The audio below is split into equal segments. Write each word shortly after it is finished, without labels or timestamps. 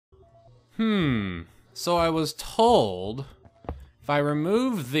So I was told if I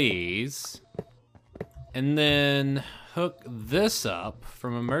remove these and then hook this up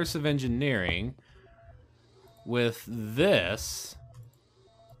from immersive engineering with this,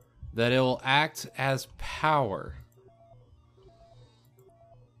 that it will act as power.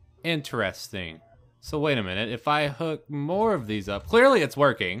 Interesting. So wait a minute, if I hook more of these up, clearly it's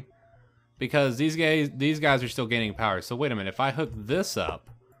working because these guys are still gaining power. So wait a minute, if I hook this up,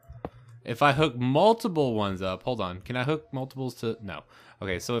 if I hook multiple ones up, hold on, can I hook multiples to, no.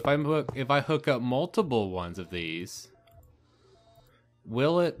 Okay, so if I hook up multiple ones of these,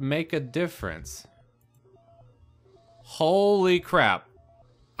 will it make a difference? Holy crap.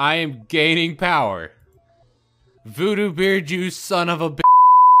 I am gaining power. Voodoo Beard, you son of a bitch.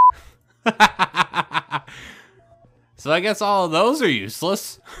 So I guess all of those are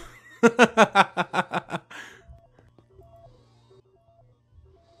useless.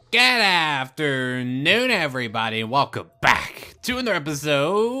 Good afternoon, everybody, and welcome back to another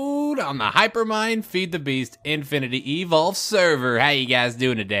episode on the Hypermine Feed the Beast Infinity Evolve server. How you guys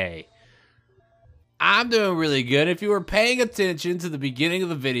doing today? I'm doing really good. If you were paying attention to the beginning of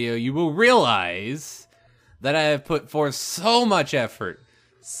the video, you will realize that I have put forth so much effort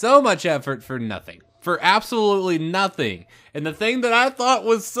for nothing. For absolutely nothing. And the thing that I thought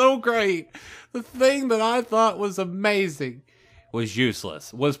was so great, the thing that I thought was amazing, was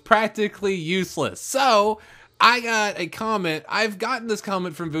useless, was practically useless. So I got a comment. I've gotten this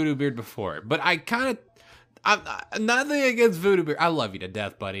comment from Voodoo Beard before, but I'm nothing against Voodoo Beard. I love you to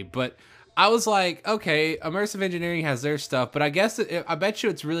death, buddy. But I was like, okay, immersive engineering has their stuff, but I guess I bet you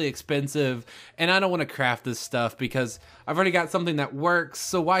it's really expensive, and I don't want to craft this stuff because I've already got something that works.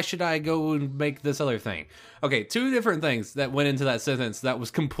 So why should I go and make this other thing? Okay, two different things that went into that sentence that was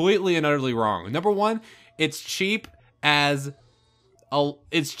completely and utterly wrong. Number one, it's cheap as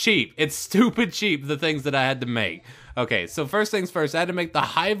it's cheap. It's stupid cheap, the things that I had to make. Okay, so first things first, I had to make the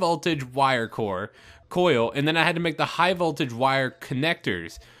high voltage wire coil, and then I had to make the high voltage wire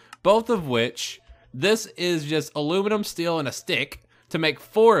connectors, both of which, this is just aluminum, steel, and a stick to make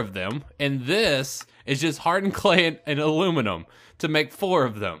 4 of them, and this is just hardened clay and aluminum to make 4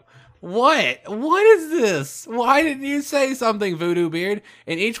 of them. What? What is this? Why didn't you say something, Voodoo Beard?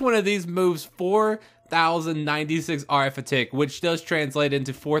 And each one of these moves 4,096 RF a tick, which does translate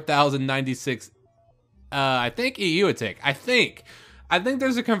into 4,096, I think EU a tick. I think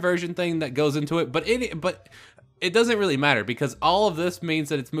there's a conversion thing that goes into it, but it doesn't really matter because all of this means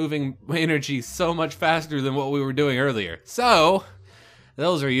that it's moving energy so much faster than what we were doing earlier. So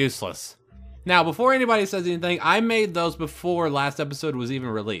those are useless. Now, before anybody says anything, I made those before last episode was even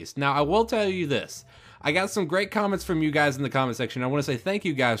released. Now, I will tell you this. I got some great comments from you guys in the comment section. I want to say thank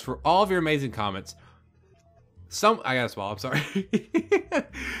you guys for all of your amazing comments. I gotta swallow, I'm sorry.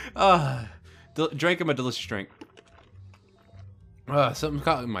 Drinking my delicious drink. Something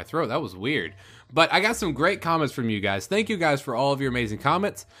caught in my throat. That was weird. But I got some great comments from you guys. Thank you guys for all of your amazing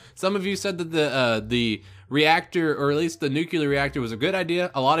comments. Some of you said that the reactor, or at least the nuclear reactor, was a good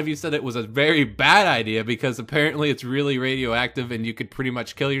idea. A lot of you said it was a very bad idea because apparently it's really radioactive and you could pretty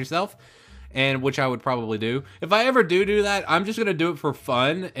much kill yourself. And which I would probably do. If I ever do that, I'm just gonna do it for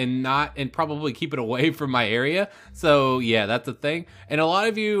fun and probably keep it away from my area. So yeah, that's the thing. And a lot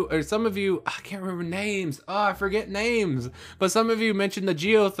of you, or some of you, I can't remember names. Oh, I forget names. But some of you mentioned the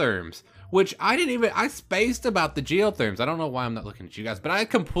geotherms, which I spaced about the geotherms. I don't know why I'm not looking at you guys, but I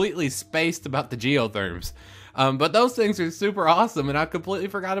completely spaced about the geotherms. But those things are super awesome, and I completely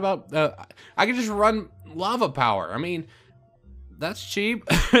forgot about, I could just run lava power. I mean, that's cheap.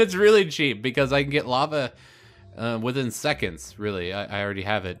 It's really cheap because I can get lava within seconds, really. I already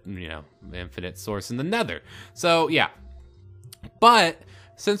have it, you know, infinite source in the nether. So, yeah. But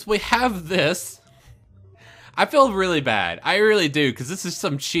since we have this, I feel really bad. I really do, because this is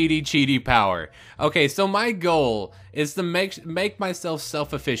some cheaty power. Okay, so my goal is to make myself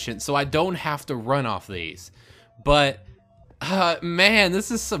self-efficient so I don't have to run off these. But, man, this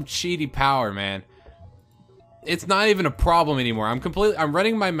is some cheaty power, man. It's not even a problem anymore. I'm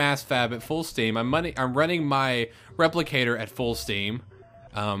running my mass fab at full steam. I'm running my replicator at full steam,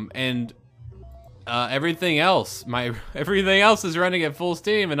 and everything else is running at full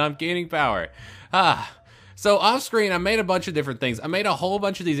steam, and I'm gaining power. So off screen, I made a bunch of different things. I made a whole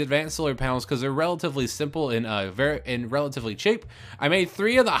bunch of these advanced solar panels because they're relatively simple and relatively cheap. I made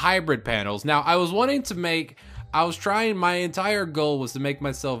 3 of the hybrid panels. Now my entire goal was to make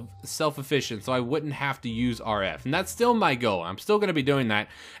myself self-efficient so I wouldn't have to use RF. And that's still my goal. I'm still going to be doing that.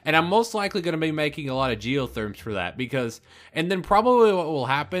 And I'm most likely going to be making a lot of geotherms for that and then probably what will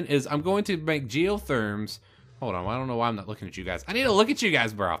happen is I'm going to make geotherms Hold on, I don't know why I'm not looking at you guys. I need to look at you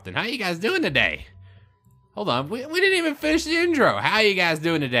guys more often. How you guys doing today? Hold on, we didn't even finish the intro. How you guys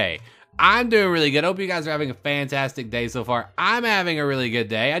doing today? I'm doing really good. I hope you guys are having a fantastic day so far. I'm having a really good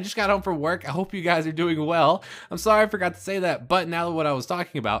day. I just got home from work. I hope you guys are doing well. I'm sorry I forgot to say that, but now what I was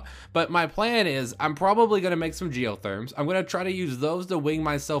talking about. But my plan is I'm probably going to make some geotherms. I'm going to try to use those to wing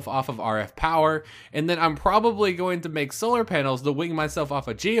myself off of RF power. And then I'm probably going to make solar panels to wing myself off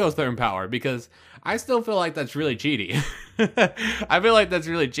of geotherm power because I still feel like that's really cheaty. I feel like that's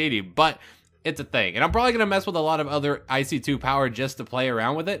really cheaty, but it's a thing. And I'm probably going to mess with a lot of other IC2 power just to play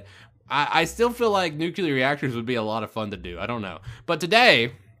around with it. I still feel like nuclear reactors would be a lot of fun to do. I don't know. But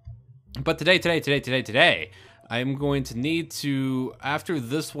today, I'm going to need to, after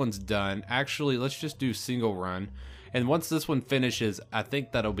this one's done, actually, let's just do single run. And once this one finishes, I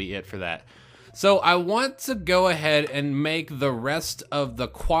think that'll be it for that. So I want to go ahead and make the rest of the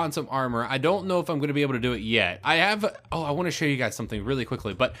quantum armor. I don't know if I'm going to be able to do it yet. I want to show you guys something really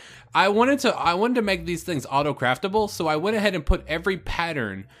quickly, but I wanted to make these things auto-craftable. So I went ahead and put every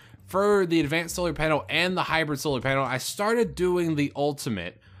pattern for the advanced solar panel and the hybrid solar panel. I started doing the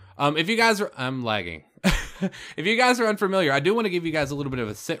ultimate. If you guys are, I'm lagging. If you guys are unfamiliar, I do want to give you guys a little bit of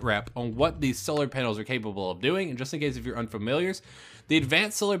a sit rep on what these solar panels are capable of doing. And just in case if you're unfamiliar, the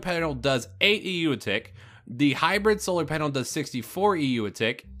advanced solar panel does 8 EU a tick. The hybrid solar panel does 64 EU a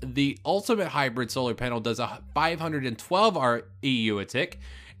tick. The ultimate hybrid solar panel does a 512 EU a tick.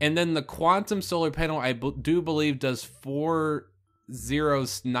 And then the quantum solar panel, I do believe, does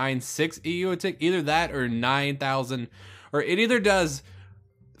 4096 EU a tick. Either that or 9000, or it either does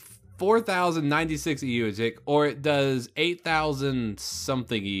 4096 EU a tick, or it does 8000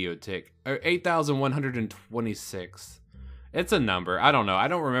 something EU a tick, or 8126. It's a number. I don't know. I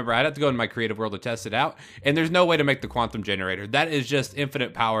don't remember. I'd have to go in my creative world to test it out. And there's no way to make the quantum generator. That is just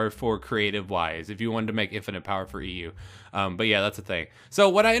infinite power for creative wise, if you wanted to make infinite power for EU. But yeah, that's the thing. So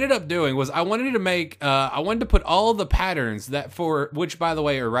what I ended up doing was I wanted to put all the patterns which by the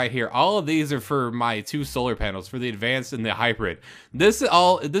way are right here. All of these are for my 2 solar panels, for the advanced and the hybrid. This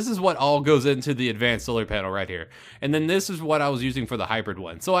is what all goes into the advanced solar panel right here. And then this is what I was using for the hybrid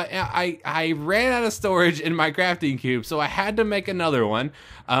one. So I ran out of storage in my crafting cube, so I had to make another one.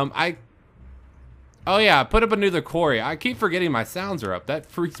 Oh yeah, I put up another quarry. I keep forgetting my sounds are up.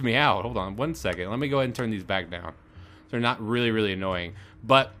 That freaks me out. Hold on 1 second. Let me go ahead and turn these back down. They're not really annoying.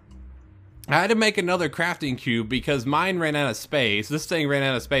 But I had to make another crafting cube because mine ran out of space. This thing ran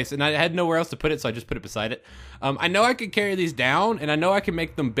out of space, and I had nowhere else to put it, so I just put it beside it. I know I could carry these down, and I know I can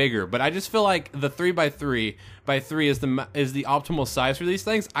make them bigger, but I just feel like the 3x3 is the optimal size for these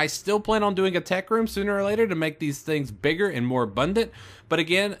things. I still plan on doing a tech room sooner or later to make these things bigger and more abundant, but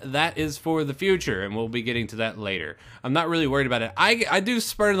again, that is for the future, and we'll be getting to that later. I'm not really worried about it. I do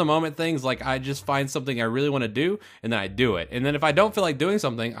spur of the moment things, like I just find something I really want to do, and then I do it. And then if I don't feel like doing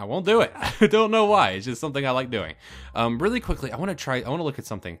something, I won't do it. I don't know why. It's just something I like doing. Really quickly, I want to look at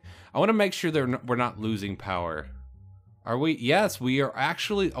something. I want to make sure that we're not losing power. Are we? Yes, we are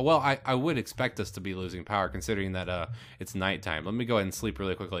actually. Well, I would expect us to be losing power considering that it's nighttime. Let me go ahead and sleep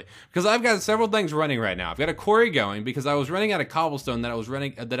really quickly because I've got several things running right now. I've got a quarry going because I was running out of cobblestone that I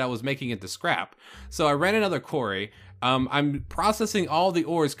was making into scrap. So I ran another quarry. I'm processing all the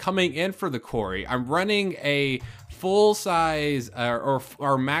ores coming in for the quarry. I'm running a full size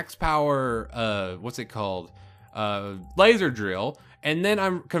or max power. What's it called? Laser drill. And then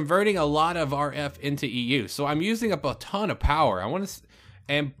I'm converting a lot of RF into EU. So I'm using up a ton of power.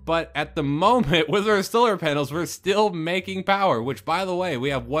 But at the moment with our solar panels, we're still making power, which by the way, we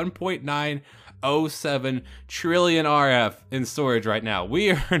have 1.907 trillion RF in storage right now.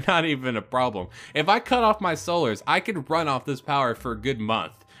 We are not even a problem. If I cut off my solars, I could run off this power for a good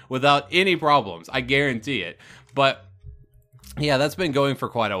month without any problems. I guarantee it. But yeah, that's been going for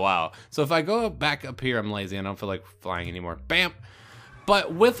quite a while. So if I go back up here, I'm lazy. I don't feel like flying anymore. Bam!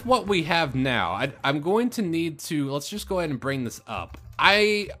 But with what we have now, I'm going to need to, let's just go ahead and bring this up.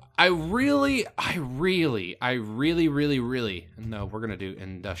 I really, no, we're going to do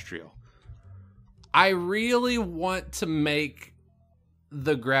industrial. I really want to make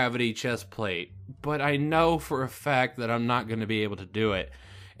the gravity chest plate, but I know for a fact that I'm not going to be able to do it.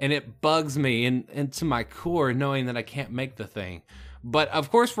 And it bugs me into my core knowing that I can't make the thing. But of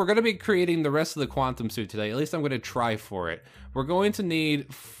course, we're going to be creating the rest of the quantum suit today. At least I'm going to try for it. We're going to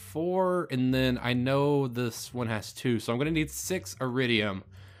need 4, and then I know this one has 2, so I'm going to need 6 iridium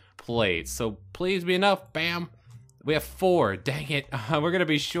plates. So please be enough. Bam. We have 4. Dang it. We're going to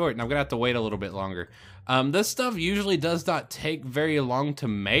be short, and I'm going to have to wait a little bit longer. This stuff usually does not take very long to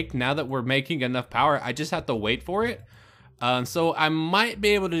make. Now that we're making enough power, I just have to wait for it. So I might be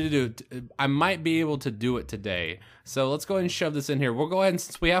able to do it today. So let's go ahead and shove this in here. We'll go ahead and,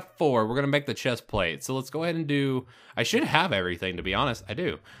 since we have 4, we're gonna make the chest plate. So let's go ahead and do. I should have everything, to be honest. I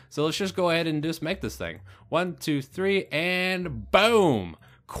do. So let's just go ahead and just make this thing. 1, 2, 3, and boom!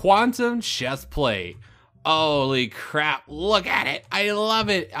 Quantum chest plate. Holy crap! Look at it. I love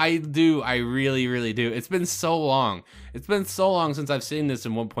it. I do. I really, really do. It's been so long. It's been so long since I've seen this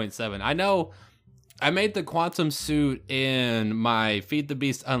in 1.7. I know. I made the quantum suit in my Feed the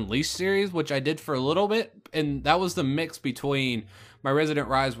Beast Unleashed series, which I did for a little bit, and that was the mix between my Resident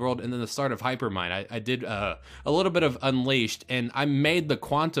Rise world and then the start of Hypermine. I did a little bit of Unleashed, and I made the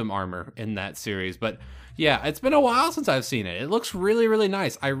quantum armor in that series, but yeah, it's been a while since I've seen it. It looks really, really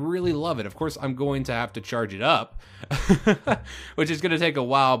nice. I really love it. Of course, I'm going to have to charge it up, which is going to take a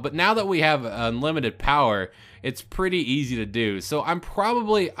while, but now that we have unlimited power, it's pretty easy to do. So I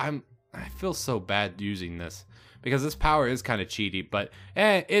feel so bad using this because this power is kind of cheaty, but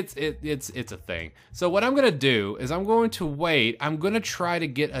it's a thing. So what I'm gonna do is I'm going to wait. I'm gonna try to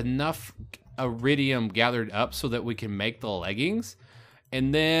get enough iridium gathered up so that we can make the leggings,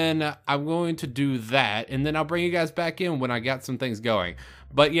 and then I'm going to do that, and then I'll bring you guys back in when I got some things going.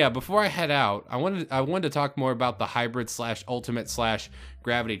 But yeah, before I head out, I wanted to talk more about the hybrid / ultimate /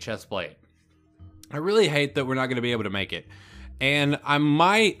 gravity chest plate. I really hate that we're not gonna be able to make it. And I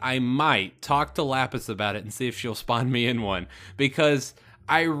might talk to Lapis about it and see if she'll spawn me in one, because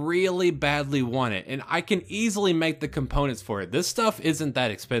I really badly want it, and I can easily make the components for it. This stuff isn't that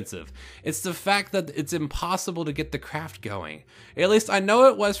expensive. It's the fact that it's impossible to get the craft going. At least I know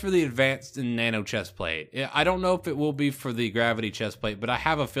it was for the advanced and nano chest plate. I don't know if it will be for the gravity chest plate, but I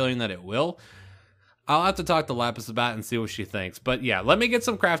have a feeling that it will. I'll have to talk to Lapis about it and see what she thinks. But yeah, let me get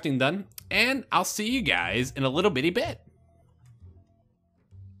some crafting done, and I'll see you guys in a little bitty bit.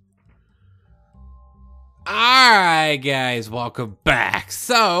 Alright guys, welcome back.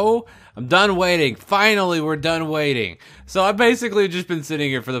 So, I'm done waiting. Finally, we're done waiting. So I've basically just been sitting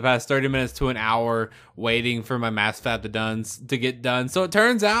here for the past 30 minutes to an hour waiting for my mass fab to get done. So it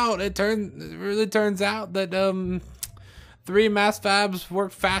really turns out that 3 mass fabs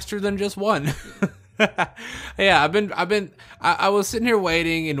work faster than just 1. Yeah, I was sitting here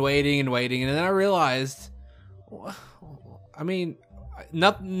waiting, and then I realized, I mean,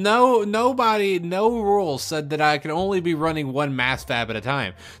 no rule said that I could only be running 1 mass fab at a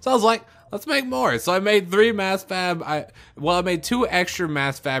time. So I was like, let's make more. So I made 3 mass fab. I made 2 extra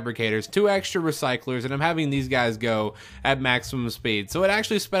mass fabricators, 2 extra recyclers, and I'm having these guys go at maximum speed. So it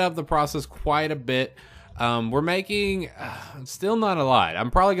actually sped up the process quite a bit. We're making still not a lot.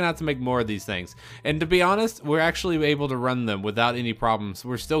 I'm probably gonna have to make more of these things, and to be honest, we're actually able to run them without any problems.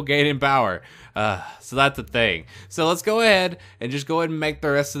 We're still gaining power, so that's the thing. So let's go ahead and make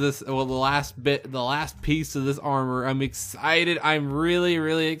the rest of this, well, the last piece of this armor. I'm excited. I'm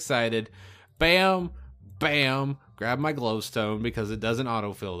really excited. Bam, bam. Grab my glowstone because it doesn't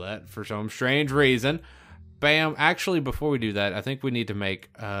autofill that for some strange reason. Bam. Actually, before we do that, I think we need to make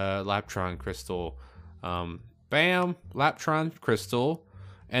Laptron crystal. Bam, Laptron crystal,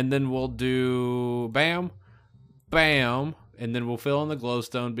 and then we'll do bam, bam, and then we'll fill in the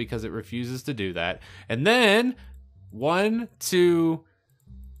glowstone because it refuses to do that. And then 1, 2,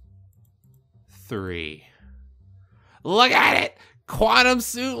 3. Look at it! Quantum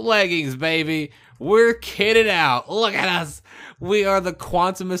suit leggings, baby. We're kitted out. Look at us. We are the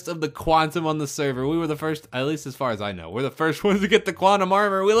quantumist of the quantum on the server. We were the first, at least as far as I know, we're the first ones to get the quantum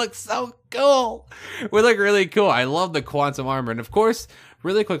armor. We look so cool. We look really cool. I love the quantum armor. And of course,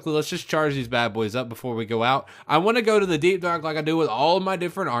 really quickly, let's just charge these bad boys up before we go out. I want to go to the deep dark like I do with all of my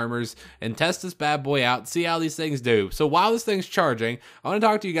different armors and test this bad boy out, see how these things do. So while this thing's charging, I want to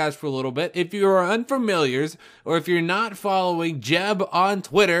talk to you guys for a little bit. If you are unfamiliars, or if you're not following Jeb on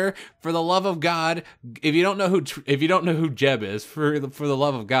Twitter, for the love of God, if you don't know who Jeb is, for the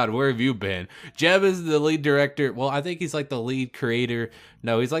love of God, where have you been? Jeb is the lead director. Well, I think he's like the lead creator.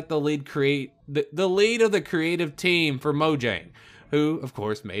 No, he's like the lead the lead of the creative team for Mojang, who, of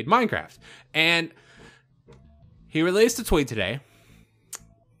course, made Minecraft. And he released a tweet today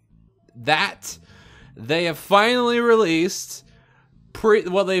that they have finally released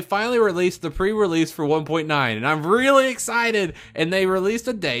the pre-release for 1.9, and I'm really excited. And they released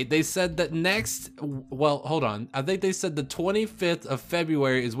a date. They said that I think they said the 25th of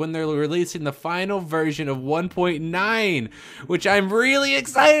February is when they're releasing the final version of 1.9, which I'm really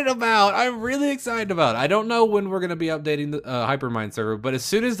excited about. I don't know when we're going to be updating the Hypermine server, but as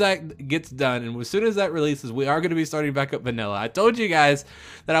soon as that gets done and as soon as that releases, we are going to be starting back up vanilla. I told you guys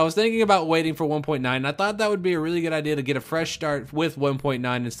that I was thinking about waiting for 1.9. I thought that would be a really good idea to get a fresh start with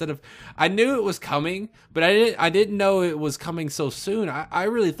 1.9 instead of, I knew it was coming, but I didn't know it was coming so soon. I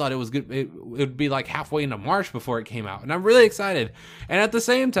really thought it was good. It would be like halfway into March before it came out, and I'm really excited. And at the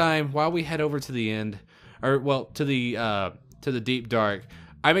same time, while we head over to the end, or well, to the deep dark,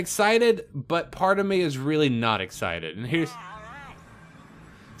 I'm excited, but part of me is really not excited. And here's,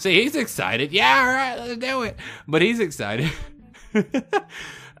 see, he's excited. Yeah, all right, let's do it. But he's excited.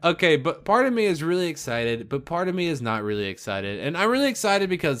 Okay, but part of me is really excited, but part of me is not really excited. And I'm really excited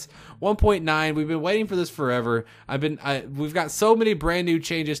because 1.9, we've been waiting for this forever. We've got so many brand new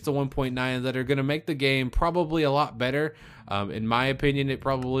changes to 1.9 that are going to make the game probably a lot better. In my opinion, it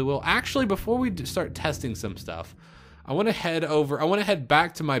probably will. Actually, before we start testing some stuff, I want to head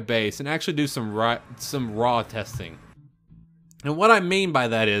back to my base and actually do some raw testing. And what I mean by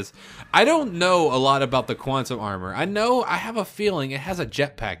that is, I don't know a lot about the quantum armor. I have a feeling it has a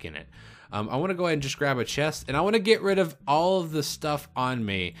jetpack in it. I want to go ahead and just grab a chest, and I want to get rid of all of the stuff on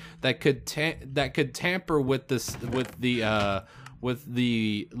me that could tamper with the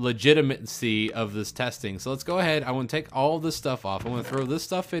legitimacy of this testing. So let's go ahead. I want to take all this stuff off. I want to throw this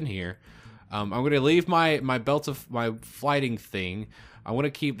stuff in here. I'm going to leave my belt of my flighting thing. I want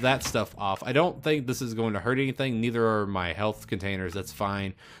to keep that stuff off. I don't think this is going to hurt anything. Neither are my health containers. That's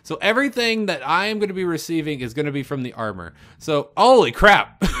fine. So everything that I am going to be receiving is going to be from the armor. So, holy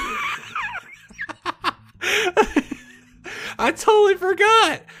crap. I totally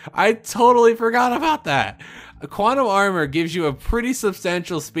forgot about that. Quantum armor gives you a pretty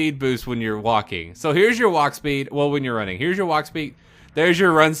substantial speed boost when you're walking. So here's your walk speed. Well, when you're running. Here's your walk speed. There's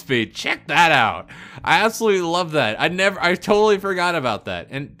your run speed. Check that out. I absolutely love that. I totally forgot about that.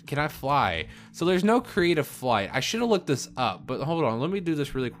 And can I fly? So there's no creative flight. I should have looked this up, but hold on. Let me do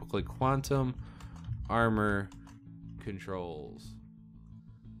this really quickly. Quantum armor controls.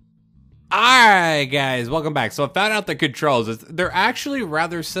 Alright guys, welcome back. So I found out the controls. They're actually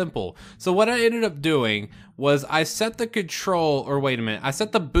rather simple. So what I ended up doing was I set the I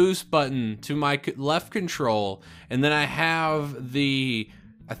set the boost button to my left control, and then I have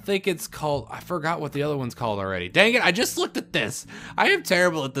I think it's called, I forgot what the other one's called already. Dang it, I just looked at this. I am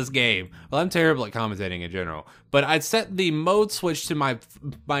terrible at this game. Well, I'm terrible at commentating in general. But I set the mode switch to my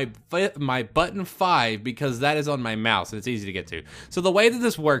button 5 because that is on my mouse and it's easy to get to. So the way that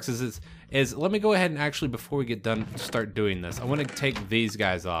this works is let me go ahead and actually, before we get done, start doing this. I want to take these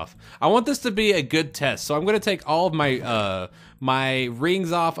guys off. I want this to be a good test. So I'm going to take all of my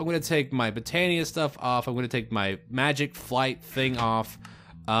rings off. I'm going to take my Botania stuff off. I'm going to take my magic flight thing off.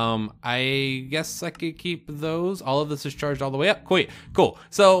 I guess I could keep those. All of this is charged all the way up. Cool.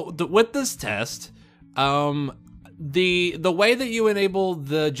 So with this test, the way that you enable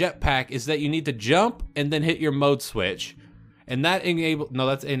the jetpack is that you need to jump and then hit your mode switch. And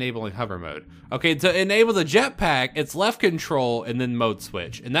that's enabling hover mode. Okay, to enable the jetpack, it's left control and then mode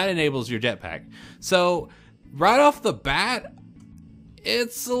switch. And that enables your jetpack. So right off the bat,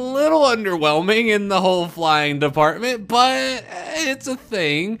 it's a little underwhelming in the whole flying department, but it's a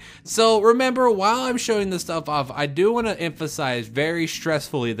thing. So remember, while I'm showing this stuff off, I do want to emphasize very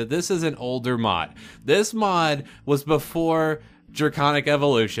stressfully that this is an older mod. This mod was before Draconic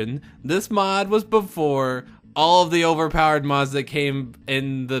Evolution. This mod was before all of the overpowered mods that came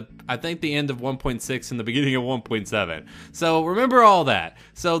in I think the end of 1.6 and the beginning of 1.7. So remember all that.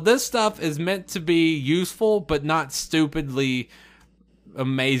 So this stuff is meant to be useful, but not stupidly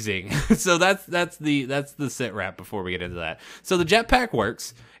amazing. So that's the sit rep before we get into that. So the jetpack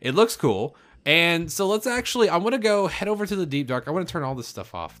works. It looks cool. And so let's actually, I want to go head over to the deep dark. I want to turn all this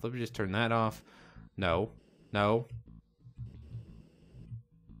stuff off. Let me just turn that off. No.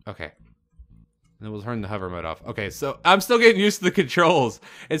 Okay. And then we'll turn the hover mode off. Okay, so I'm still getting used to the controls.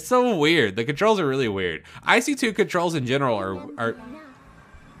 It's so weird. The controls are really weird. IC2 controls in general are...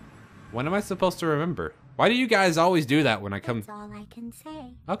 When am I supposed to remember? Why do you guys always do that when I come? That's all I can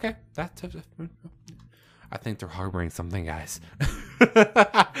say. Okay, I think they're harboring something, guys.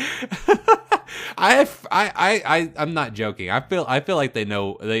 I'm not joking. I feel like they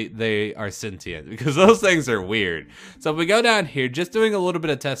know they are sentient because those things are weird. So if we go down here, just doing a little bit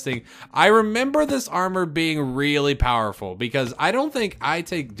of testing, I remember this armor being really powerful because I don't think I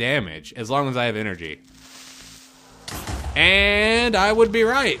take damage as long as I have energy. And I would be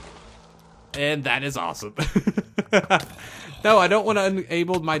right. And that is awesome. No, I don't want to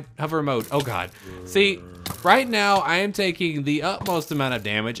enable my hover mode. Oh God. See, right now I am taking the utmost amount of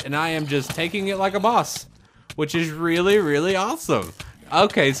damage and I am just taking it like a boss, which is really, really awesome.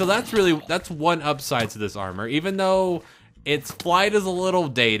 Okay, so that's one upside to this armor, even though its flight is a little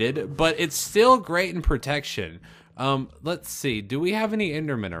dated, but it's still great in protection. Let's see. Do we have any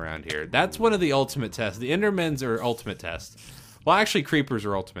Endermen around here? That's one of the ultimate tests. The Endermens are ultimate tests. Well, actually, creepers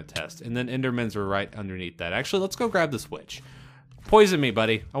are ultimate test, and then endermans are right underneath that. Actually, let's go grab this witch. Poison me,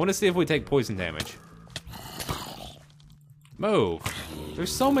 buddy. I want to see if we take poison damage. Move.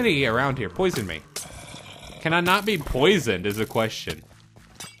 There's so many around here. Poison me. Can I not be poisoned is a question.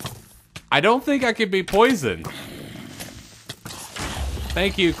 I don't think I can be poisoned.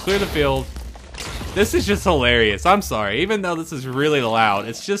 Thank you. Clear the field. This is just hilarious. I'm sorry. Even though this is really loud,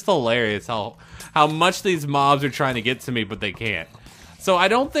 it's just hilarious how much these mobs are trying to get to me, but they can't. So I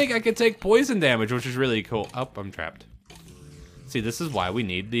don't think I can take poison damage, which is really cool. Oh, I'm trapped. See, this is why we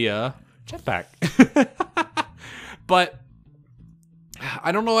need the jetpack. But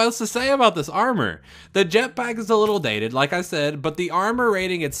I don't know what else to say about this armor. The jetpack is a little dated, like I said, but the armor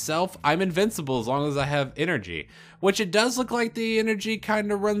rating itself, I'm invincible as long as I have energy, which it does look like the energy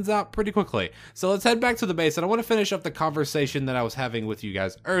kind of runs out pretty quickly. So let's head back to the base, and I want to finish up the conversation that I was having with you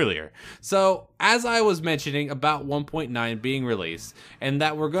guys earlier. So as I was mentioning about 1.9 being released, and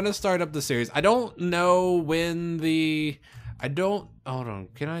that we're going to start up the series, I don't know when the... hold on,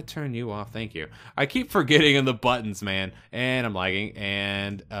 can I turn you off? Thank you. I keep forgetting on the buttons, man, and I'm lagging,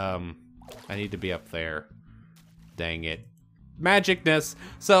 and I need to be up there. Dang it. Magicness.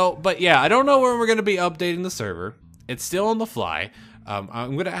 So, but yeah, I don't know when we're going to be updating the server. It's still on the fly.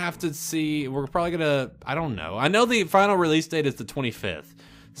 I'm going to have to see, we're probably going to, I don't know. I know the final release date is the 25th,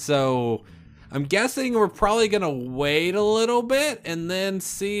 so... I'm guessing we're probably going to wait a little bit and then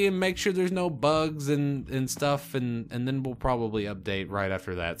see and make sure there's no bugs and stuff, and then we'll probably update right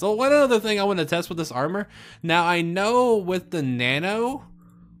after that. So one other thing I want to test with this armor. Now, I know with the nano,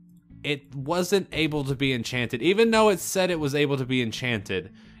 it wasn't able to be enchanted. Even though it said it was able to be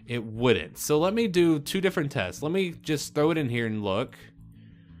enchanted, it wouldn't. So let me do two different tests. Let me just throw it in here and look.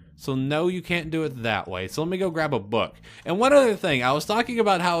 So no, you can't do it that way. So let me go grab a book. And one other thing, I was talking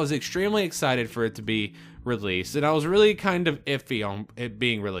about how I was extremely excited for it to be released, and I was really kind of iffy on it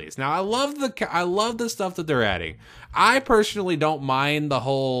being released. Now I love the stuff that they're adding. I personally don't mind the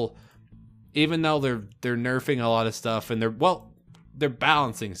whole, even though they're nerfing a lot of stuff and they're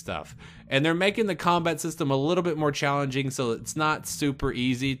balancing stuff. And they're making the combat system a little bit more challenging, so it's not super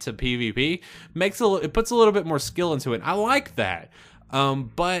easy to PvP. It puts a little bit more skill into it. I like that.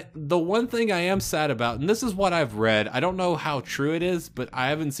 But the one thing I am sad about, and this is what I've read, I don't know how true it is, but I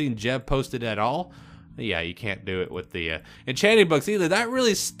haven't seen Jeb post it at all. Yeah, you can't do it with the enchanting books either. That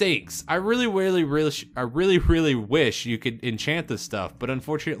really stinks. I really wish you could enchant this stuff, but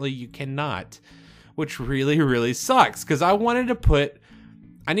unfortunately you cannot, which really sucks, because I need to put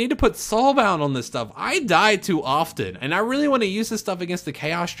soulbound on this stuff. I die too often, and I really want to use this stuff against the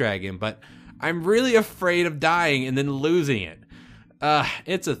Chaos Dragon, but I'm really afraid of dying and then losing it.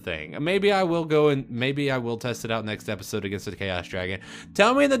 It's a thing. Maybe I will go and maybe I will test it out next episode against the Chaos Dragon.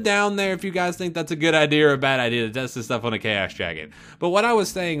 Tell me in the down there if you guys think that's a good idea or a bad idea to test this stuff on a Chaos Dragon. But what I was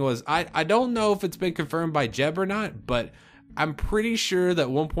saying was, I don't know if it's been confirmed by Jeb or not, but I'm pretty sure that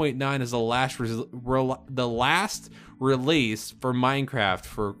 1.9 is the last release for Minecraft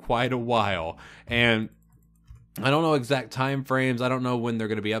for quite a while. And I don't know exact time frames. I don't know when they're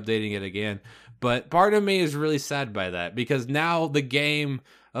going to be updating it again. But part of me is really sad by that, because now the game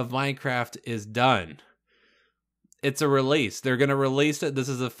of Minecraft is done. It's a release. They're going to release it. This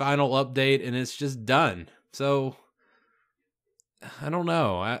is the final update, and it's just done. So, I don't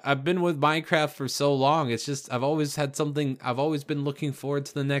know. I've been with Minecraft for so long. It's just, I've always been looking forward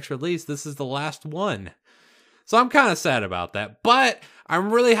to the next release. This is the last one. So I'm kind of sad about that, but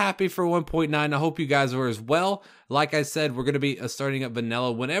I'm really happy for 1.9. I hope you guys are as well. Like I said, we're going to be starting up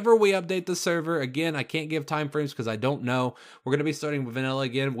vanilla whenever we update the server. Again, I can't give time frames because I don't know. We're going to be starting with vanilla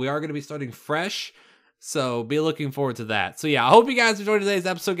again. We are going to be starting fresh, so be looking forward to that. So yeah, I hope you guys enjoyed today's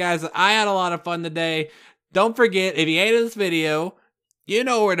episode, guys. I had a lot of fun today. Don't forget, if you hated this video, you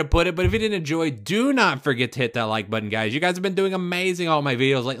know where to put it, but if you didn't enjoy, do not forget to hit that like button, guys. You guys have been doing amazing on my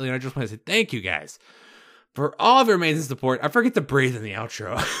videos lately, and I just want to say thank you, guys, for all of your amazing support. I forget to breathe in the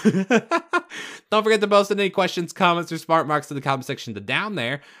outro. Don't forget to post any questions, comments, or smart marks in the comment section down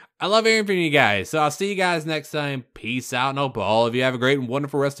there. I love hearing from you guys. So I'll see you guys next time. Peace out, and hope all of you have a great and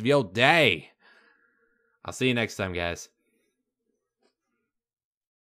wonderful rest of your day. I'll see you next time, guys.